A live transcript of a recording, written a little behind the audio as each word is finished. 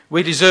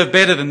We deserve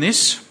better than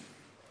this.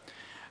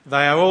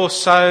 They are all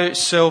so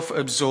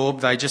self-absorbed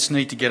they just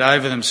need to get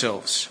over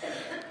themselves.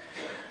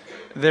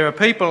 There are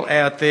people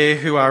out there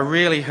who are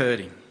really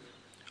hurting.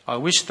 I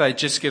wish they'd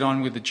just get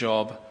on with the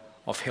job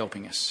of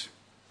helping us.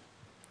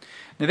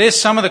 Now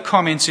there's some of the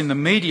comments in the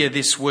media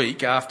this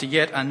week after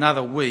yet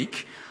another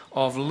week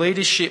of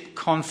leadership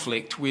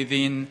conflict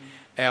within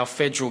our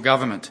federal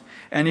government.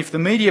 And if the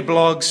media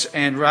blogs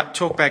and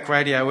talkback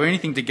radio or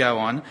anything to go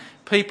on,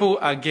 people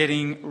are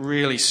getting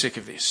really sick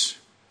of this.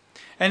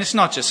 And it's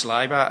not just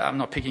Labor, I'm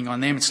not picking on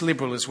them, it's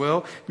Liberal as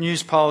well.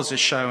 News polls are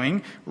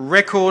showing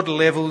record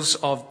levels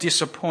of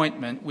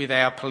disappointment with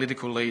our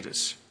political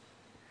leaders,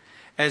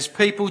 as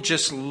people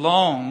just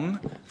long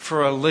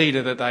for a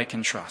leader that they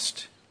can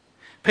trust.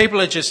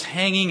 People are just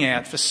hanging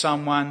out for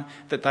someone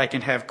that they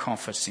can have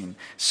confidence in,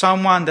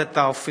 someone that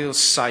they'll feel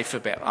safe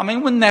about. I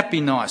mean, wouldn't that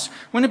be nice?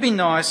 Wouldn't it be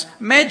nice?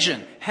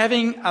 Imagine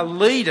having a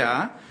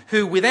leader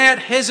who, without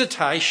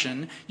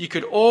hesitation, you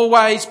could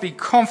always be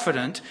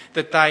confident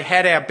that they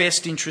had our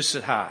best interests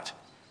at heart.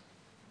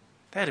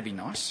 That'd be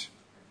nice.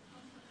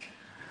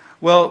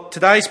 Well,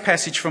 today's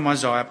passage from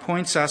Isaiah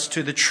points us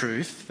to the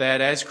truth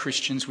that as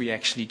Christians we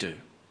actually do.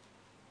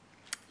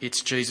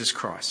 It's Jesus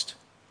Christ.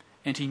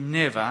 And he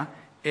never,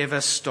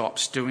 ever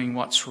stops doing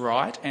what's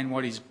right and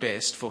what is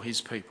best for his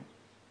people.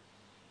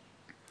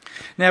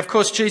 Now, of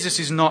course, Jesus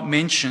is not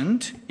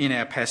mentioned in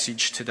our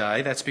passage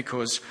today. That's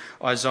because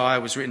Isaiah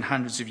was written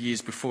hundreds of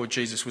years before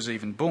Jesus was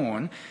even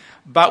born.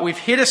 But we've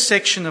hit a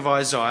section of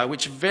Isaiah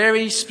which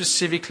very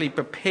specifically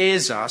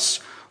prepares us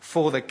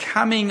for the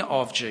coming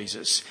of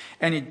Jesus.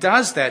 And it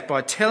does that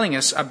by telling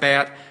us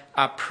about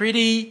a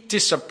pretty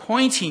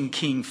disappointing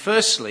king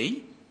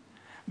firstly,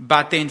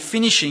 but then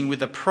finishing with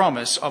the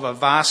promise of a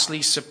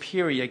vastly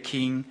superior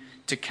king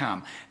to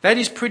come. That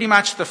is pretty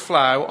much the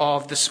flow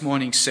of this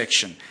morning's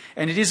section.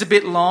 And it is a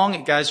bit long.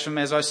 It goes from,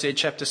 as I said,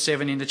 chapter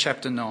 7 into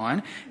chapter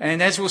 9.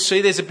 And as we'll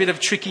see, there's a bit of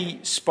tricky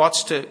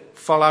spots to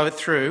follow it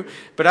through.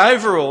 But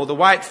overall, the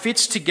way it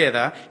fits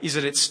together is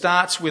that it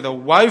starts with a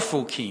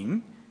woeful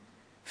king,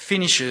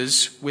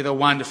 finishes with a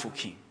wonderful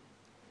king.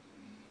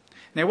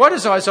 Now, what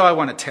does Isaiah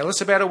want to tell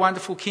us about a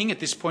wonderful king at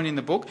this point in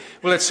the book?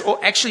 Well, it's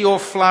actually all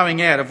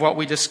flowing out of what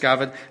we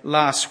discovered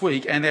last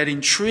week and that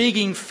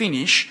intriguing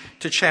finish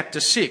to chapter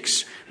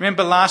 6.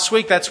 Remember last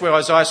week, that's where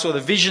Isaiah saw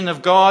the vision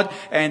of God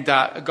and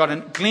got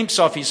a glimpse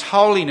of his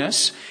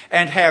holiness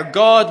and how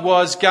God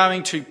was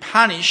going to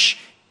punish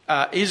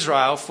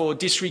Israel for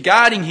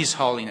disregarding his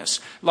holiness.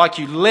 Like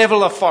you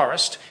level a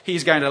forest,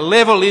 he's going to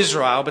level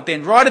Israel, but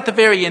then right at the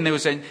very end there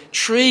was an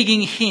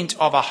intriguing hint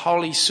of a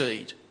holy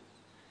seed.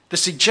 The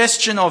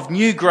suggestion of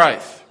new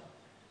growth,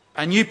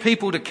 a new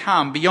people to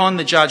come beyond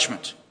the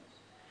judgment.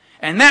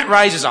 And that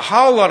raises a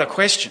whole lot of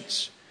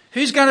questions.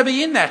 Who's going to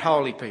be in that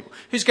holy people?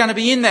 Who's going to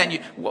be in that new...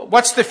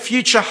 What's the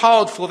future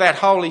hold for that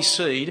holy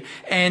seed?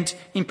 And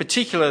in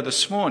particular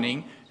this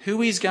morning,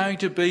 who is going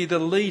to be the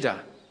leader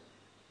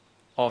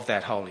of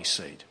that holy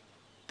seed,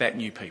 that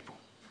new people?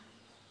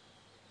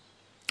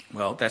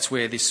 Well, that's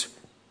where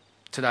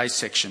today's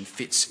section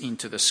fits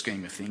into the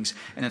scheme of things,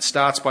 and it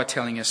starts by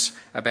telling us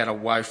about a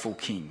woeful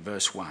king,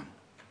 verse 1.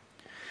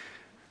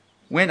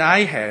 When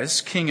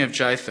Ahaz, king of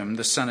Jotham,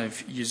 the son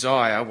of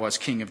Uzziah, was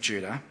king of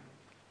Judah,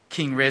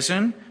 King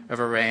Rezin of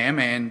Aram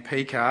and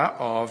Pekah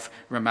of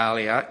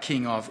Remaliah,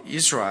 king of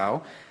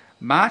Israel,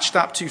 marched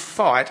up to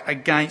fight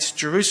against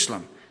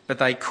Jerusalem, but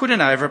they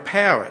couldn't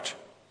overpower it.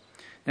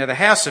 Now the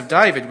house of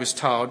David was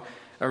told,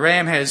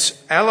 Aram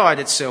has allied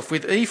itself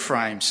with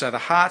Ephraim, so the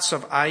hearts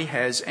of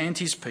Ahaz and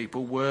his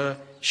people were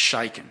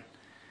shaken,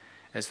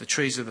 as the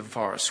trees of the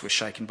forest were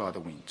shaken by the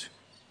wind.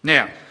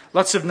 Now,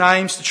 lots of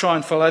names to try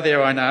and follow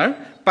there, I know.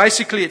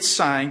 Basically, it's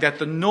saying that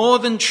the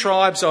northern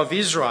tribes of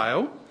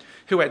Israel,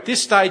 who at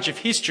this stage of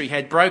history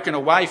had broken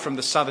away from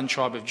the southern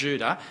tribe of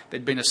Judah,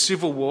 there'd been a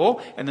civil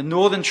war, and the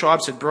northern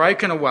tribes had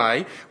broken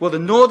away. Well, the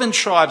northern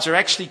tribes are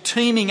actually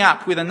teaming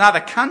up with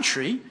another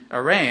country,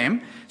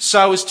 Aram,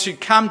 so as to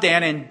come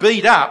down and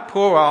beat up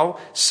poor old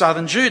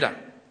southern Judah,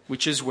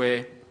 which is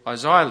where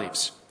Isaiah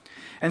lives.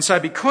 And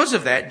so because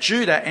of that,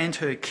 Judah and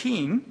her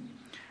king,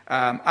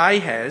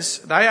 Ahaz,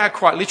 they are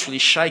quite literally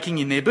shaking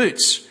in their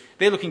boots.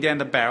 They're looking down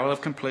the barrel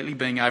of completely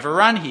being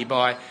overrun here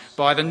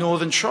by the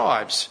northern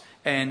tribes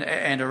and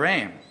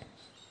Aram.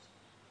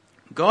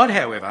 God,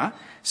 however,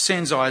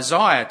 sends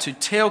Isaiah to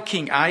tell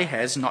King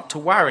Ahaz not to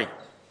worry.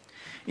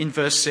 In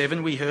verse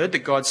 7, we heard that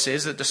God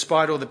says that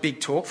despite all the big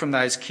talk from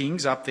those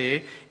kings up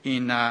there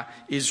in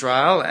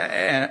Israel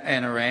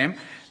and Aram,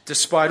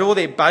 despite all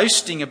their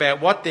boasting about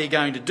what they're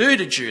going to do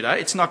to Judah,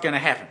 it's not going to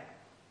happen.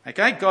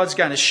 Okay? God's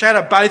going to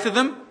shatter both of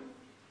them.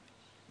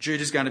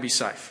 Judah's going to be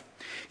safe.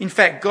 In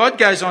fact, God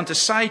goes on to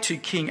say to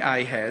King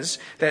Ahaz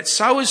that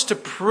so as to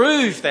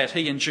prove that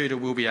he and Judah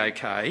will be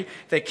okay,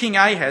 that King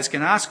Ahaz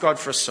can ask God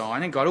for a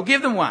sign and God will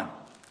give them one.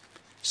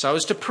 So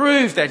as to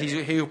prove that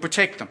he will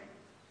protect them.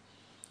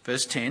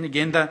 Verse 10,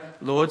 again the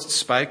Lord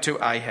spoke to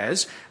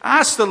Ahaz,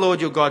 ask the Lord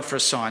your God for a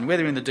sign,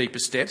 whether in the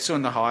deepest depths or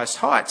in the highest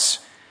heights.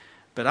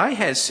 But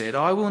Ahaz said,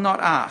 I will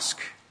not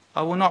ask.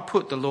 I will not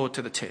put the Lord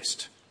to the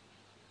test.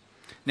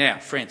 Now,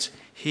 friends,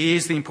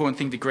 here's the important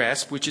thing to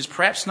grasp, which is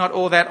perhaps not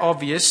all that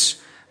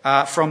obvious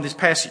from this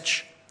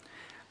passage.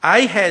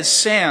 Ahaz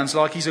sounds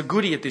like he's a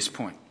goodie at this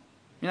point.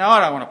 I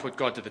don't want to put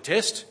God to the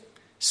test.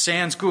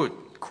 Sounds good.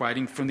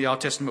 Quoting from the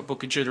Old Testament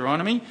book of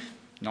Deuteronomy,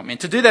 not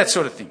meant to do that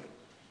sort of thing.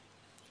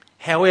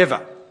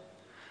 However,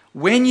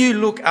 when you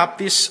look up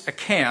this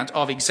account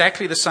of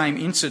exactly the same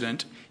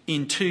incident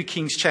in 2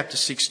 Kings chapter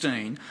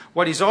 16,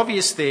 what is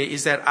obvious there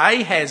is that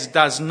Ahaz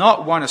does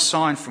not want a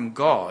sign from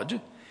God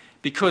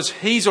because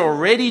he's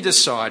already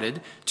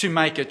decided to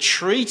make a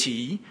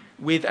treaty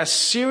with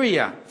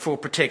Assyria for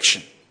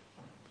protection.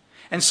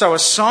 And so a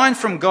sign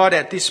from God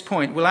at this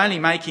point will only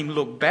make him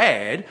look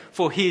bad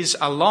for his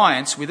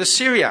alliance with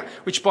Assyria,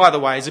 which, by the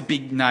way, is a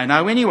big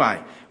no-no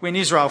anyway. When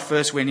Israel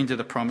first went into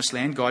the Promised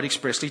Land, God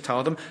expressly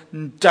told them,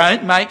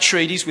 don't make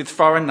treaties with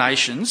foreign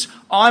nations.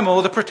 I'm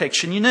all the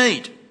protection you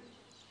need.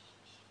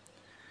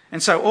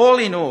 And so all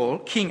in all,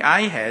 King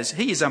Ahaz,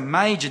 he is a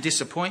major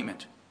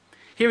disappointment.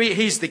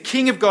 He's the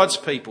king of God's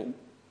people.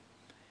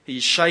 He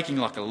is shaking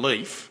like a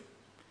leaf.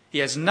 He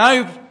has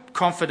no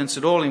confidence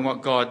at all in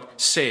what God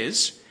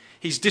says.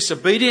 He's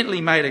disobediently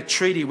made a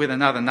treaty with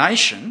another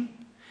nation,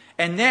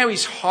 and now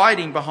he's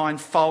hiding behind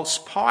false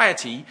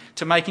piety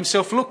to make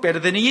himself look better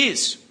than he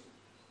is.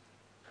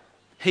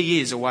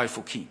 He is a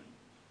woeful king.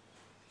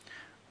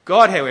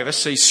 God, however,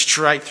 sees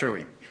straight through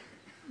him.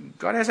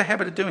 God has a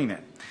habit of doing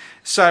that.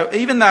 So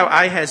even though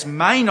Ahaz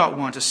may not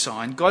want a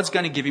sign, God's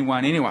going to give him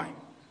one anyway.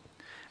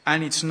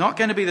 And it's not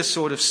going to be the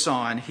sort of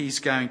sign he's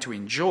going to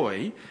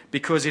enjoy,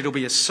 because it'll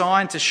be a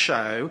sign to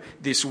show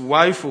this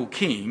woeful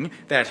king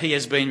that he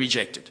has been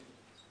rejected.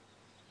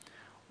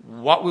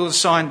 What will the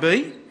sign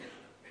be?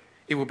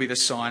 It will be the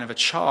sign of a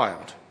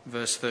child.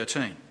 Verse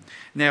 13.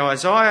 Now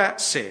Isaiah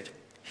said,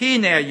 "Hear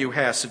now, you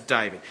house of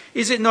David.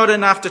 Is it not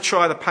enough to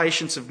try the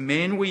patience of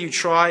men? Will you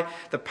try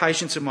the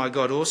patience of my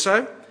God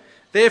also?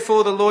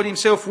 Therefore the Lord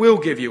himself will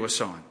give you a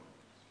sign.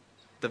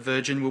 The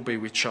virgin will be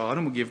with child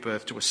and will give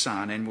birth to a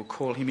son and will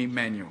call him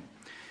Emmanuel.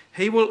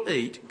 He will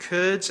eat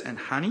curds and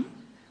honey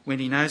when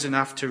he knows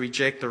enough to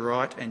reject the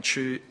wrong and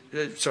choose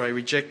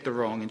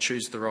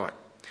the right."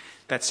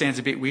 That sounds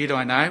a bit weird,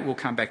 I know. We'll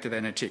come back to that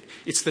in a tick.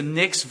 It's the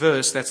next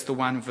verse that's the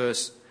one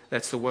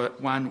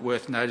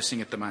worth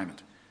noticing at the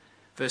moment.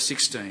 Verse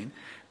 16.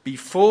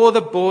 Before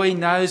the boy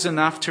knows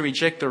enough to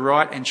reject the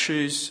wrong and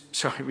choose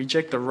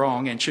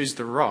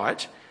the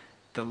right,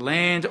 the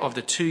land of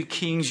the 2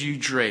 kings you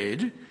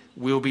dread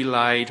will be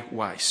laid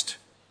waste.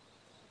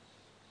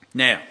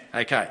 Now,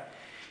 okay,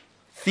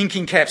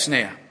 thinking caps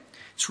now.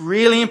 It's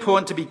really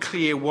important to be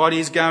clear what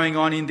is going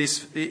on in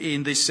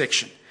this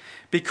section,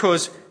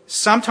 because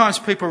sometimes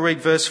people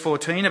read verse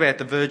 14 about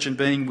the virgin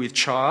being with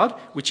child,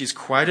 which is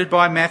quoted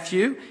by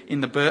Matthew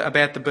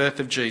about the birth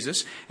of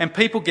Jesus, and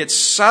people get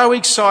so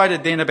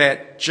excited then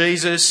about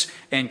Jesus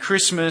and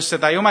Christmas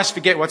that they almost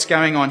forget what's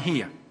going on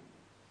here.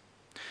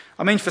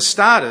 I mean, for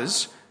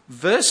starters,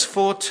 verse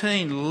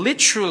 14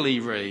 literally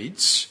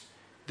reads,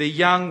 "The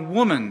young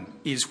woman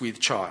is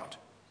with child."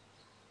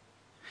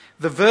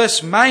 The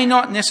verse may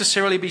not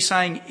necessarily be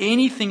saying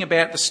anything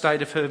about the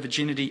state of her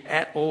virginity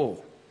at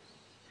all.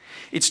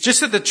 It's just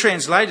that the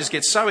translators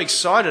get so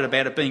excited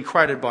about it being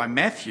quoted by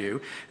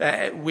Matthew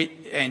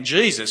and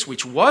Jesus,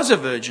 which was a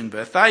virgin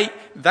birth,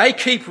 they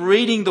keep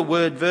reading the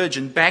word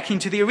virgin back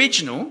into the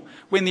original,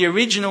 when the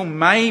original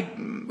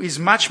is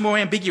much more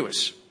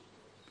ambiguous.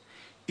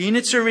 In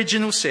its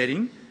original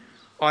setting,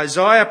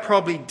 Isaiah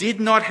probably did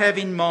not have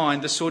in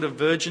mind the sort of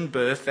virgin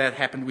birth that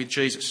happened with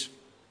Jesus.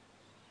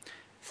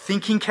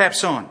 Thinking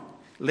caps on.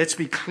 Let's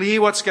be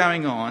clear what's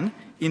going on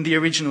in the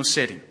original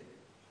setting.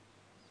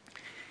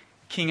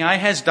 King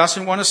Ahaz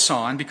doesn't want a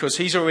sign because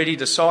he's already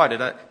decided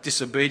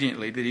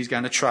disobediently that he's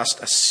going to trust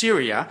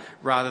Assyria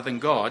rather than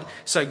God.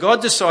 So God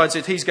decides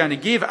that he's going to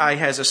give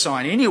Ahaz a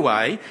sign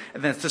anyway,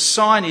 and that the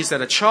sign is that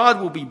a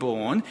child will be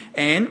born,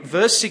 and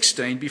verse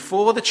 16,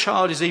 before the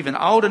child is even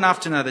old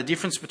enough to know the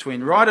difference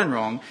between right and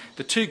wrong,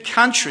 the 2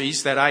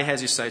 countries that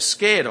Ahaz is so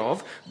scared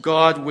of,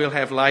 God will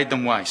have laid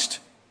them waste.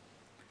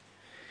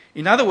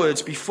 In other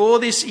words, before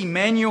this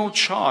Emmanuel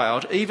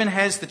child even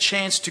has the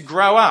chance to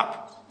grow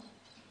up,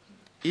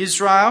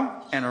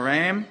 Israel and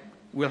Aram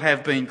will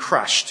have been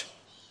crushed.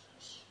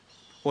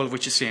 All of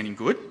which is sounding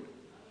good.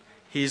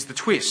 Here's the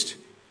twist.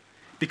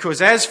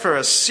 Because as for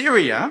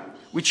Assyria,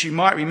 which you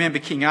might remember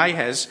King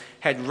Ahaz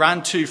had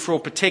run to for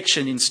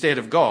protection instead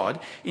of God,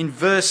 in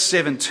verse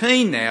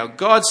 17 now,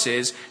 God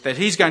says that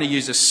he's going to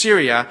use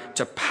Assyria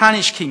to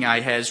punish King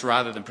Ahaz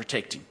rather than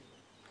protect him.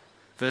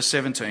 Verse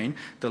 17,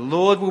 "The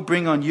Lord will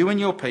bring on you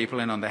and your people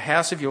and on the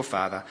house of your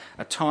father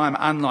a time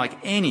unlike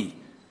any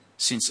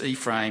since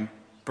Ephraim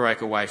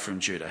broke away from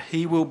Judah.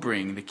 He will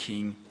bring the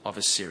king of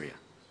Assyria."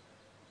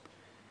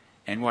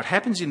 And what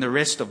happens in the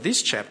rest of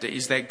this chapter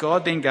is that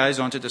God then goes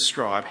on to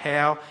describe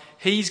how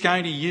he's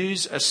going to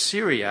use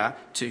Assyria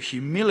to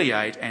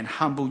humiliate and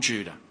humble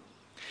Judah.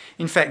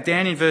 In fact,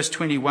 down in verse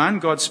 21,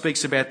 God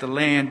speaks about the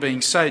land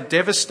being so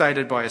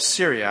devastated by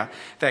Assyria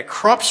that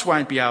crops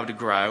won't be able to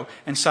grow,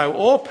 and so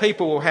all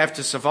people will have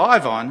to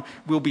survive on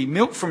will be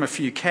milk from a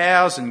few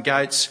cows and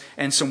goats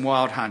and some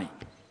wild honey.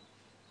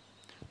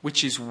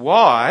 Which is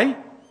why,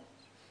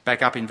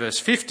 back up in verse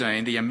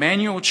 15, the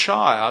Emmanuel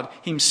child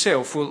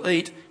himself will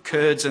eat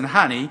curds and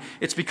honey.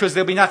 It's because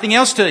there'll be nothing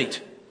else to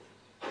eat.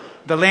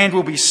 The land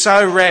will be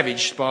so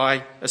ravaged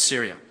by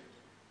Assyria.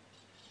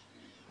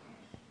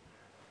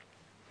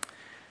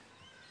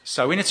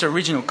 So in its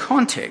original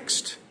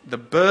context, the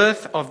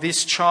birth of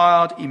this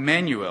child,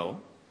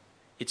 Emmanuel,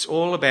 it's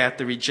all about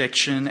the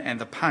rejection and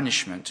the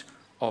punishment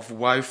of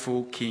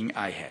woeful King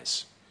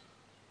Ahaz.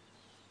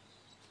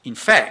 In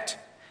fact,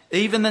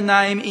 even the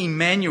name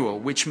Emmanuel,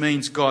 which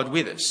means God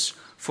with us,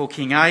 for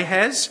King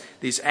Ahaz,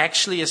 there's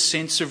actually a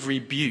sense of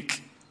rebuke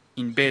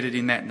embedded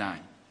in that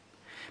name.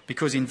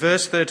 Because in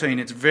verse 13,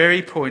 it's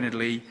very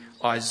pointedly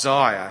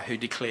Isaiah who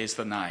declares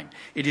the name.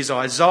 It is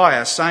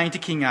Isaiah saying to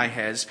King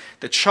Ahaz,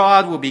 the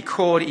child will be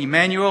called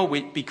Emmanuel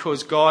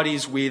because God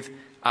is with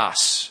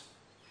us.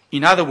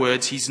 In other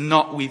words, he's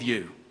not with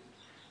you.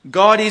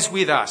 God is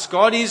with us.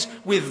 God is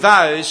with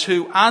those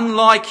who,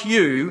 unlike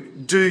you,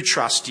 do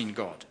trust in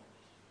God.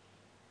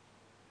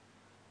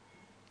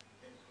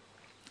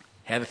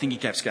 How the thinking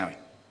cap's going.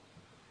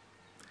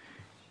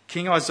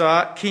 King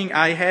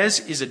Ahaz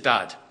is a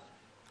dud.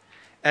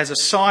 As a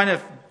sign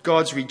of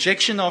God's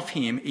rejection of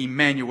him,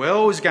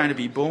 Emmanuel is going to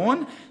be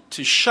born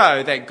to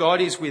show that God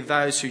is with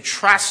those who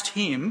trust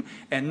him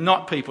and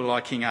not people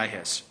like King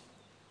Ahaz.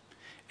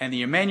 And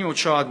the Emmanuel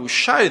child will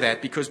show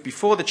that because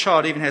before the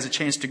child even has a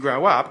chance to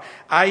grow up,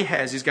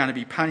 Ahaz is going to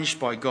be punished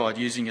by God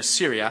using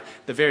Assyria,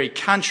 the very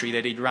country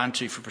that he'd run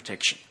to for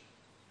protection.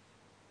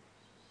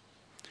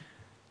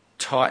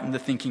 Tighten the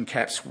thinking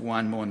caps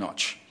one more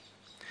notch.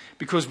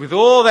 Because with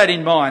all that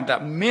in mind,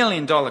 that $1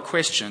 million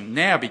question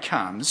now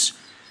becomes,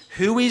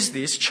 who is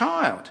this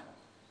child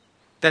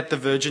that the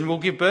virgin will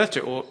give birth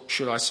to? Or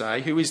should I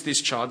say, who is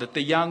this child that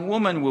the young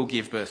woman will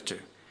give birth to?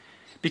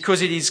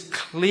 Because it is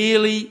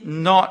clearly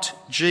not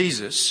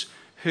Jesus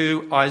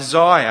who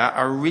Isaiah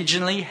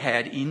originally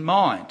had in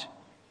mind.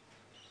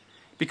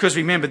 Because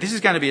remember, this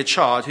is going to be a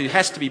child who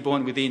has to be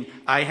born within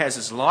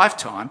Ahaz's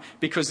lifetime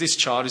because this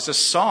child is a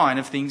sign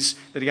of things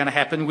that are going to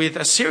happen with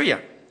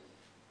Assyria.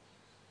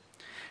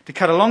 To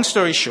cut a long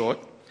story short,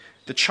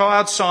 the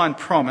child sign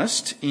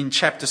promised in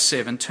chapter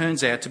 7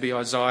 turns out to be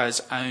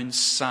Isaiah's own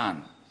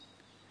son,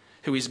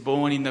 who is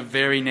born in the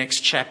very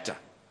next chapter.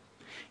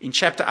 In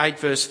chapter 8,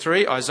 verse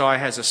 3, Isaiah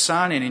has a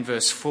son, and in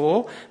verse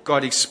 4,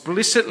 God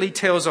explicitly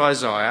tells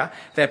Isaiah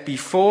that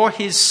before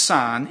his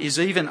son is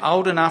even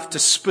old enough to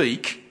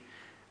speak,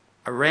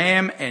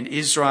 Aram and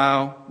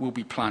Israel will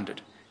be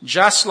plundered,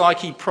 just like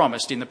he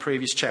promised in the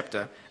previous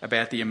chapter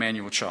about the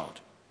Emmanuel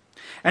child.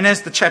 And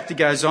as the chapter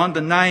goes on, the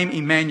name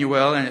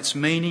Emmanuel and its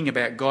meaning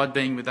about God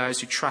being with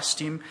those who trust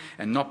him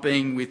and not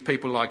being with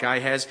people like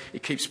Ahaz,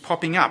 it keeps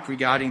popping up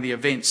regarding the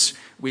events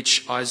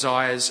which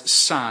Isaiah's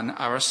son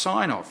are a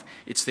sign of.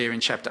 It's there in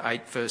chapter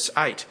 8, verse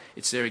 8.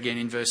 It's there again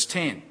in verse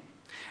 10.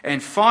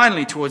 And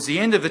finally, towards the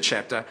end of the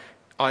chapter,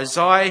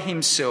 Isaiah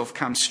himself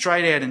comes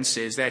straight out and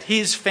says that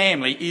his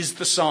family is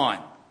the sign.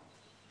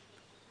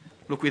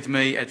 Look with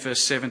me at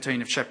verse 17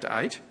 of chapter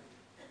 8.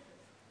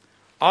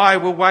 I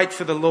will wait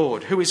for the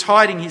Lord, who is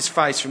hiding his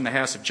face from the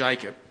house of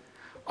Jacob.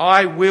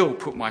 I will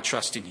put my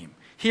trust in him.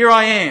 Here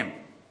I am,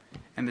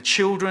 and the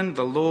children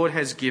the Lord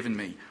has given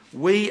me.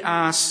 We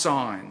are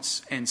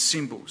signs and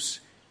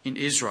symbols in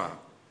Israel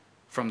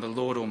from the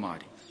Lord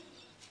Almighty.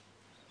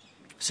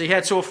 See how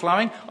it's all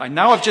flowing? I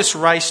know I've just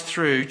raced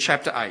through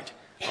chapter 8.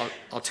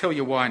 I'll tell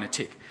you why in a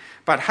tick.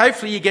 But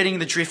hopefully you're getting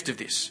the drift of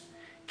this.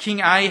 King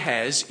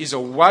Ahaz is a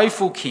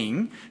woeful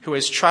king who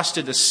has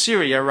trusted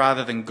Assyria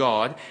rather than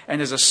God,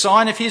 and as a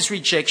sign of his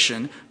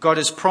rejection, God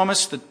has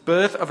promised the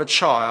birth of a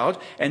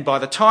child, and by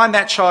the time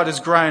that child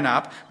has grown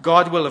up,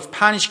 God will have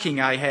punished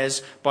King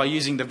Ahaz by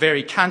using the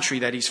very country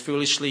that he's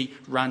foolishly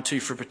run to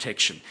for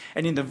protection.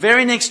 And in the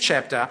very next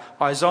chapter,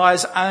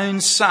 Isaiah's own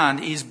son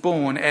is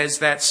born as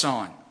that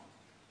sign.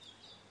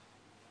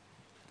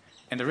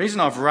 And the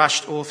reason I've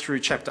rushed all through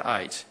chapter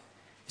 8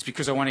 is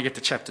because I want to get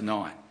to chapter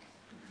 9.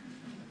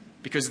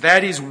 Because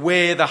that is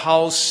where the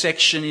whole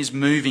section is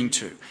moving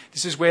to.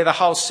 This is where the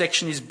whole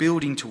section is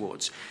building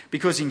towards.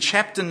 Because in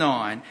chapter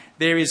 9,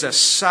 there is a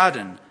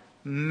sudden,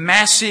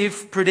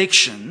 massive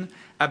prediction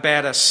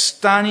about a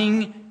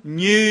stunning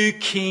new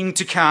king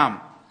to come.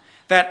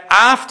 That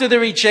after the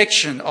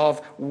rejection of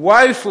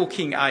woeful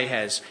King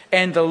Ahaz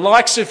and the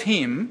likes of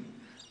him,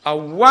 a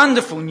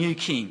wonderful new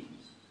king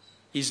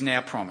is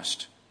now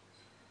promised.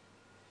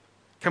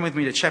 Come with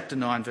me to chapter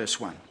 9, verse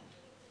 1.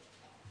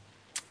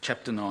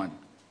 Chapter 9.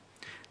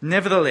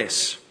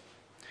 Nevertheless,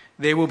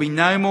 there will be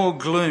no more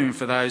gloom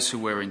for those who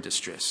were in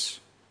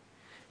distress.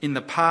 In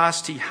the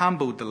past, he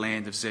humbled the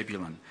land of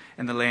Zebulun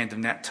and the land of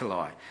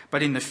Naphtali.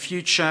 But in the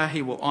future,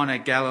 he will honour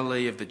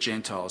Galilee of the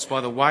Gentiles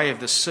by the way of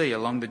the sea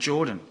along the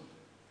Jordan.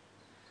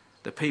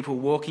 The people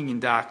walking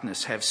in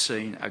darkness have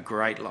seen a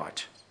great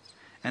light.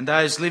 and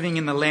those living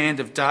in the land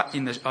of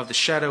the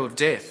shadow of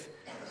death,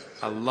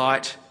 a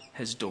light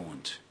has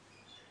dawned.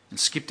 And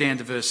skip down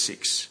to verse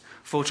 6.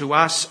 For to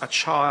us a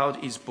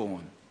child is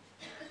born,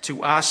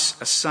 to us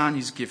a son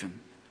is given,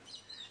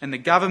 and the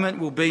government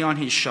will be on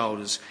his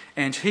shoulders,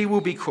 and he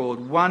will be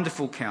called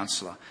Wonderful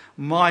Counselor,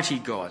 Mighty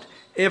God,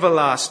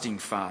 Everlasting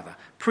Father,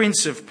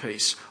 Prince of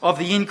Peace. Of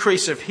the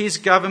increase of his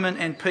government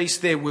and peace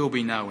there will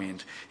be no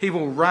end. He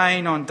will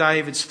reign on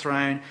David's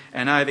throne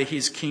and over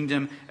his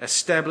kingdom,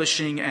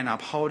 establishing and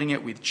upholding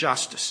it with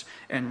justice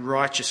and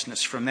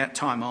righteousness from that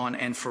time on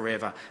and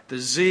forever. The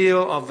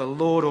zeal of the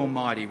Lord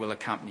Almighty will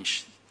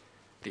accomplish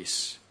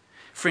this.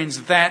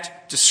 Friends,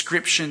 that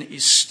description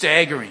is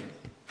staggering.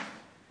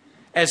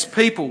 As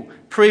people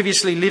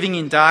previously living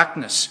in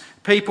darkness,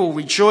 people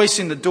rejoice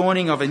in the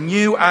dawning of a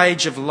new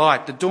age of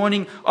light, the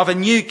dawning of a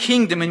new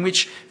kingdom in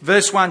which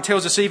verse 1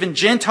 tells us even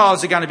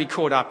Gentiles are going to be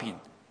caught up in.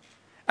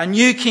 A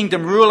new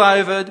kingdom ruled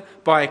over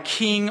by a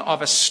king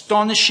of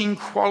astonishing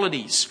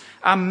qualities,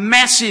 a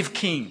massive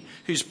king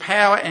whose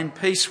power and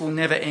peace will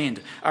never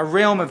end, a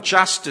realm of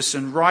justice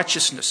and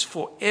righteousness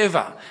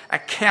forever, a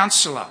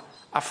counselor,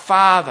 a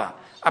father,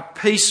 a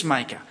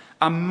peacemaker,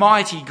 a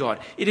mighty God.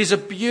 It is a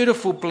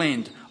beautiful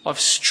blend of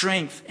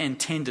strength and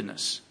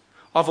tenderness,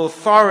 of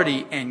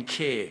authority and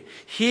care.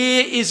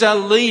 Here is a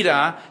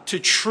leader to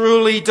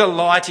truly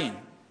delight in.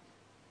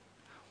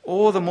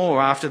 All the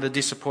more after the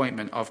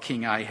disappointment of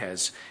King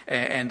Ahaz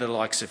and the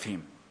likes of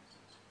him.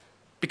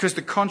 Because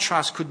the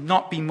contrast could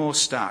not be more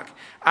stark.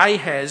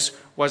 Ahaz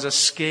was a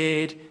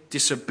scared,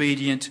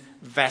 disobedient,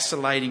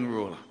 vacillating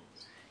ruler.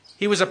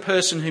 He was a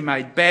person who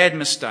made bad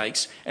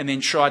mistakes and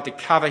then tried to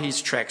cover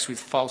his tracks with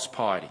false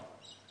piety.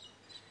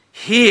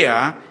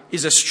 Here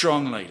is a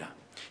strong leader.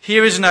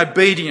 Here is an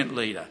obedient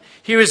leader.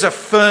 Here is a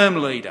firm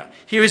leader.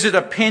 Here is a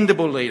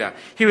dependable leader.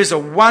 Here is a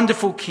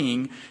wonderful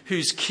king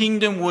whose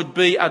kingdom would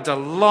be a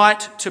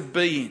delight to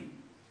be in.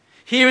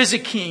 Here is a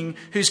king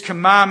whose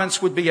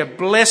commandments would be a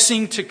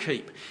blessing to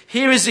keep.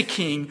 Here is a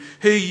king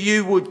who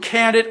you would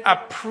count it a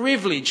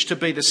privilege to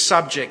be the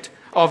subject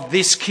of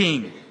this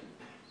king.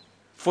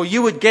 For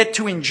you would get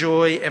to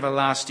enjoy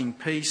everlasting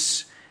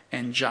peace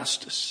and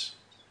justice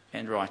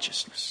and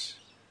righteousness.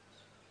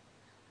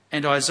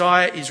 And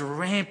Isaiah is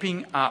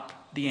ramping up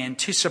the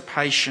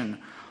anticipation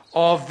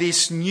of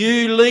this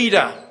new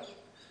leader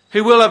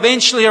who will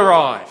eventually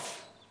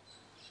arrive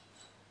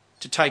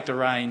to take the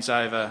reins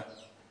over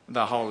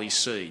the holy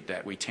seed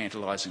that we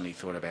tantalisingly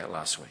thought about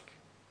last week.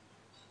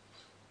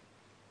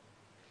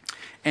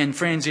 And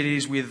friends, it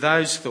is with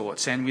those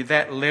thoughts and with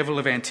that level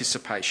of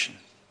anticipation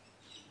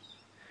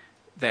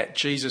that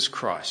Jesus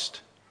Christ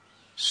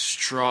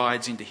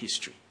strides into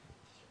history.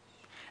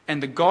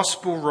 And the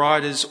gospel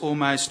writers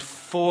almost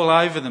fall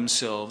over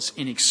themselves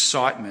in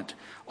excitement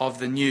of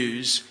the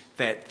news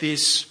that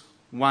this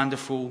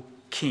wonderful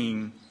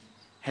King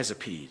has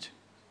appeared.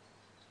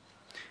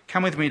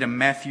 Come with me to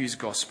Matthew's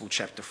Gospel,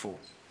 chapter 4.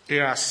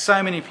 There are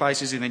so many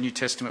places in the New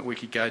Testament we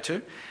could go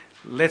to.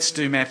 Let's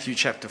do Matthew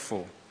chapter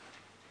 4.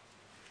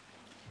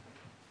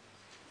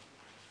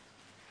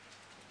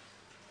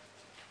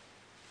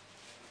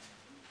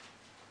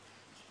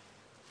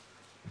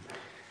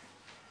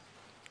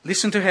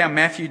 Listen to how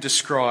Matthew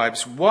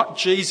describes what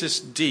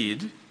Jesus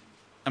did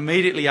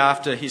immediately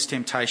after his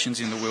temptations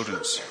in the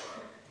wilderness.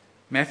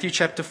 Matthew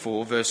chapter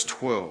 4, verse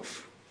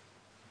 12.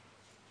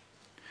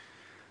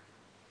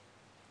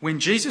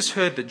 When Jesus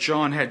heard that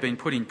John had been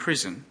put in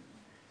prison,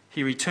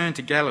 he returned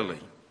to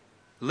Galilee.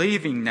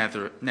 Leaving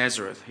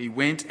Nazareth, he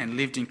went and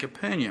lived in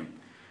Capernaum,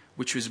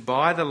 which was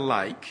by the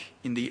lake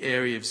in the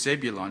area of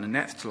Zebulun and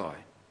Naphtali,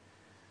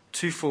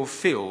 to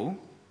fulfill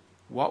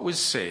what was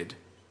said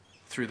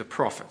through the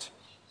prophet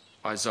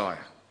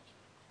Isaiah.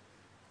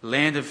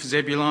 Land of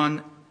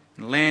Zebulun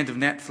and land of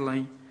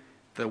Naphtali,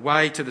 the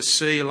way to the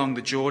sea along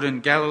the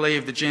Jordan, Galilee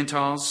of the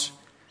Gentiles,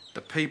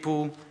 the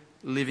people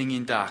living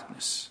in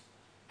darkness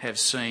have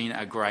seen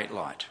a great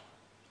light.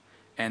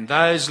 And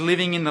those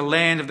living in the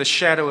land of the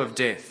shadow of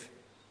death,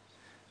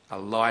 a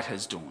light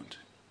has dawned.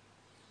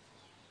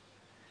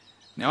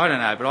 Now, I don't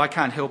know, but I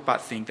can't help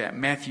but think that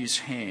Matthew's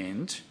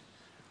hand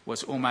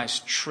was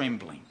almost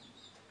trembling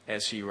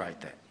as he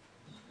wrote that.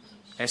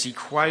 As he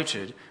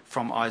quoted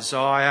from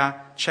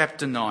Isaiah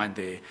chapter 9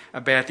 there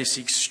about this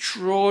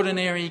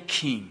extraordinary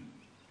king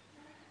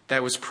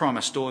that was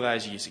promised all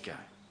those years ago.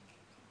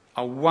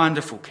 A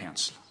wonderful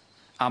counselor,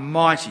 a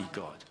mighty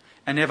God,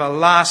 an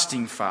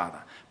everlasting Father,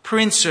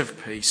 Prince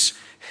of Peace.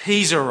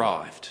 He's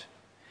arrived.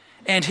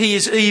 And he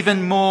is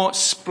even more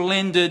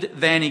splendid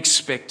than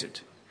expected.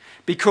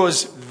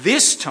 Because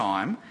this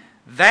time,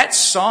 that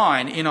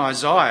sign in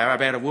Isaiah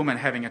about a woman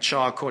having a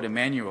child called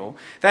Emmanuel,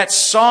 that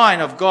sign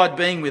of God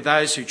being with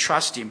those who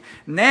trust him,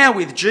 now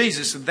with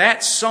Jesus,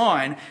 that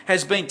sign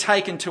has been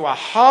taken to a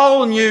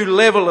whole new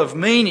level of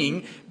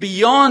meaning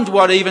beyond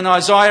what even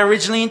Isaiah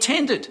originally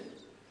intended.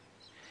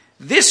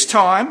 This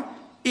time,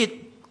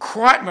 it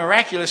quite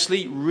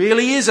miraculously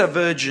really is a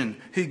virgin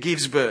who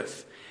gives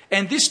birth.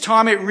 And this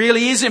time it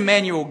really is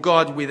Emmanuel,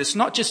 God with us,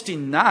 not just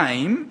in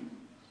name,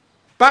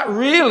 but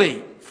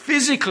really,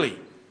 physically.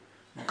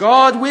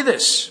 God with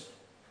us,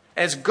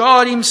 as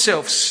God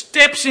himself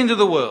steps into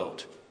the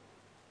world,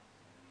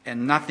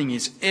 and nothing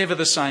is ever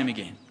the same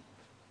again.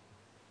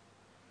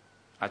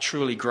 A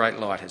truly great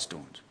light has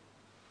dawned.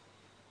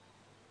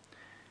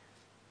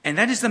 And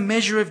that is the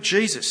measure of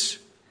Jesus,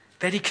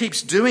 that he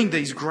keeps doing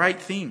these great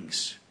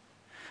things.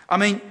 I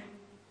mean,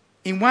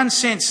 in one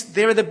sense,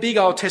 there are the big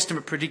Old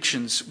Testament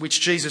predictions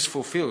which Jesus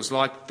fulfills,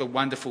 like the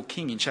wonderful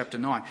king in chapter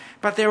 9.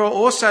 But there are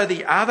also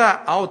the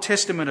other Old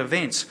Testament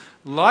events,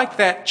 like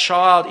that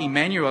child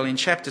Emmanuel in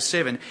chapter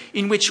 7,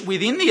 in which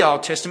within the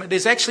Old Testament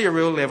there's actually a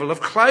real level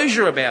of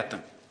closure about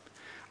them.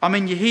 I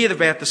mean, you hear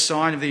about the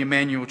sign of the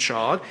Emmanuel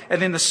child,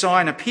 and then the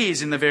sign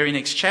appears in the very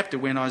next chapter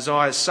when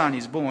Isaiah's son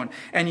is born,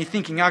 and you're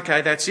thinking,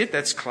 okay, that's it,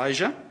 that's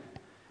closure.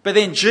 But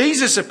then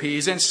Jesus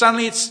appears, and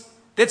suddenly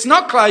that's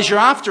not closure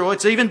after all,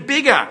 it's even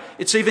bigger,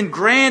 it's even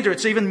grander,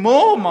 it's even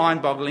more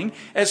mind-boggling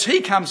as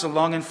he comes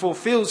along and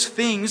fulfills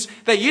things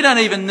that you don't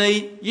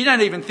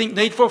even think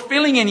need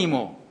fulfilling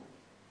anymore.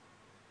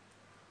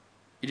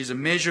 It is a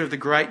measure of the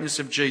greatness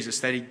of Jesus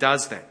that he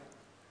does that.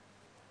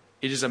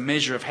 It is a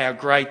measure of how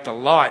great the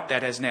light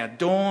that has now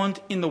dawned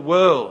in the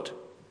world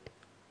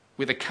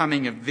with the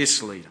coming of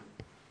this leader.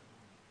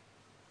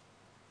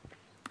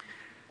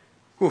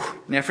 Whew.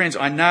 Now, friends,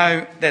 I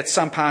know that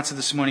some parts of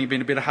this morning have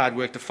been a bit of hard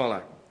work to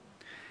follow.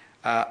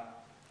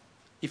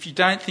 If you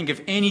don't think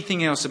of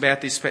anything else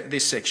about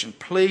this section,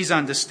 please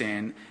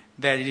understand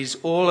that it is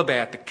all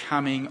about the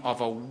coming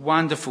of a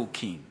wonderful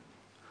king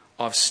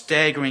of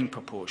staggering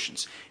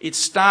proportions. It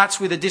starts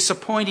with a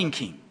disappointing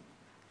king.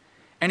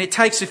 And it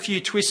takes a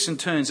few twists and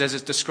turns as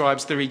it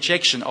describes the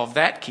rejection of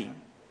that king.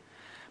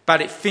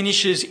 But it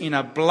finishes in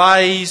a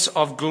blaze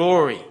of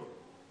glory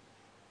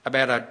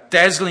about a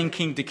dazzling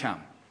king to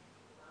come.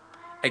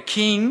 A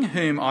king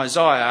whom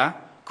Isaiah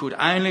could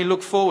only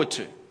look forward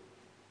to.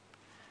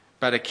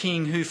 But a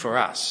king who for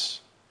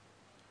us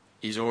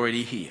is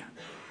already here.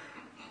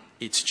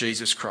 It's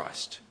Jesus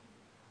Christ.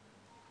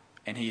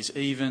 And he is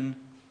even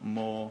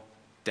more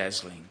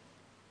dazzling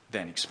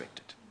than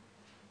expected.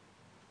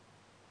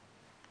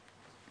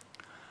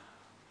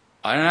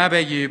 I don't know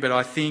about you, but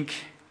I think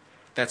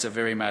that's a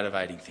very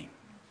motivating thing.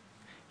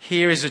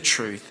 Here is a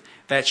truth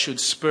that should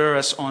spur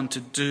us on to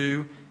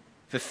do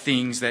the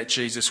things that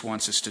Jesus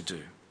wants us to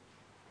do,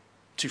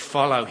 to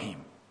follow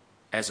him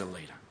as a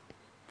leader.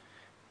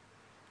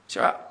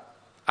 So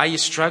are you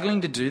struggling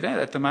to do that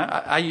at the moment?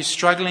 Are you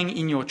struggling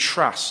in your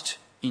trust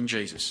in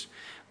Jesus?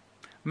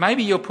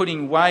 Maybe you're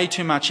putting way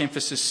too much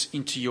emphasis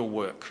into your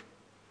work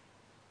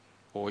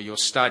or your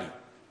study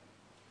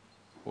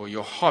or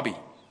your hobby,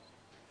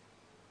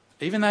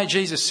 even though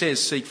Jesus says,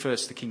 seek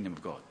first the kingdom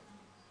of God.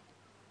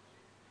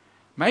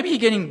 Maybe you're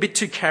getting a bit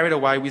too carried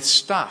away with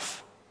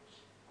stuff,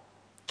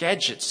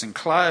 gadgets and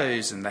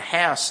clothes and the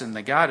house and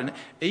the garden,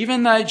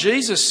 even though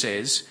Jesus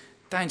says,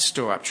 don't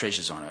store up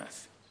treasures on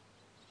earth.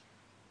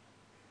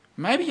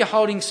 Maybe you're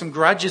holding some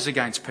grudges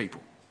against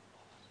people,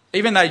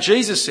 even though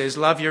Jesus says,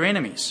 love your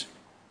enemies.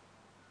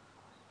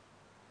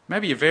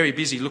 Maybe you're very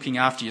busy looking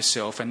after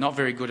yourself and not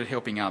very good at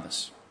helping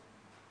others,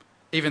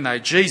 even though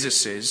Jesus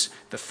says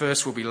the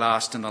first will be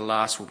last and the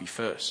last will be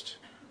first.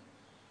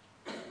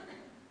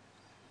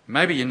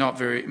 Maybe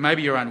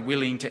you're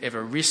unwilling to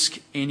ever risk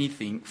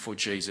anything for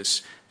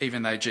Jesus,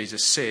 even though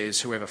Jesus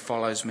says whoever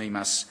follows me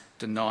must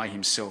deny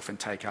himself and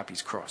take up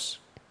his cross.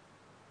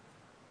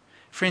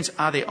 Friends,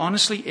 are there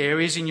honestly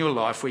areas in your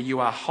life where you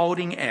are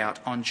holding out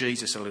on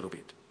Jesus a little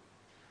bit?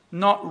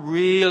 Not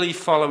really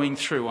following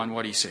through on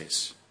what he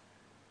says?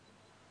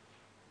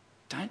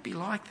 Don't be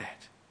like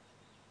that.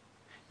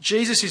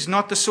 Jesus is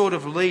not the sort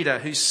of leader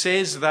who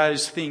says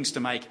those things to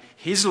make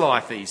his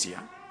life easier.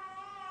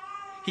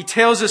 He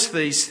tells us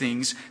these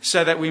things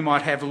so that we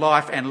might have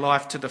life and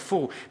life to the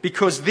full.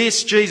 Because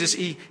this Jesus,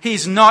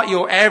 he's not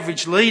your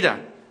average leader.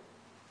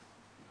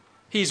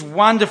 He's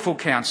wonderful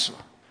counselor,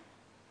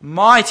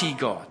 mighty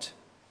God,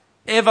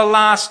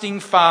 everlasting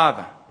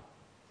Father,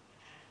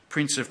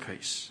 Prince of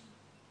Peace.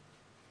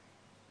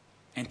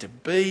 And to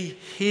be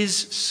his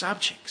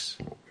subjects,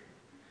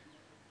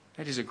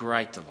 that is a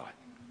great delight.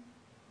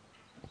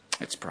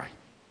 Let's pray.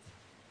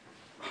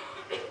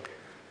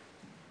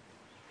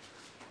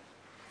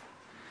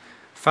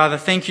 Father,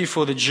 thank you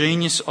for the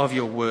genius of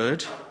your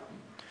word,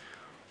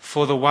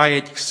 for the way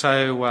it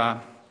so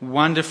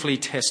wonderfully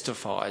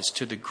testifies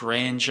to the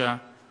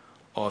grandeur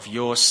of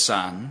your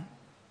Son,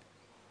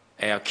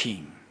 our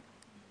King,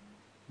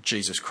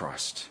 Jesus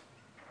Christ.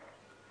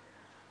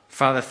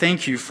 Father,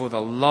 thank you for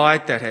the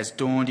light that has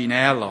dawned in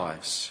our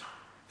lives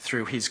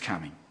through his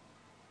coming.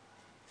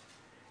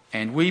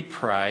 And we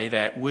pray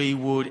that we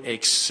would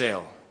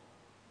excel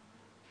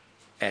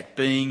at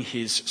being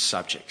his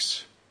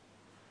subjects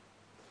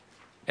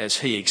as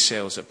he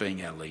excels at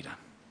being our leader.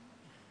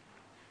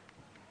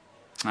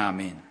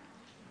 Amen.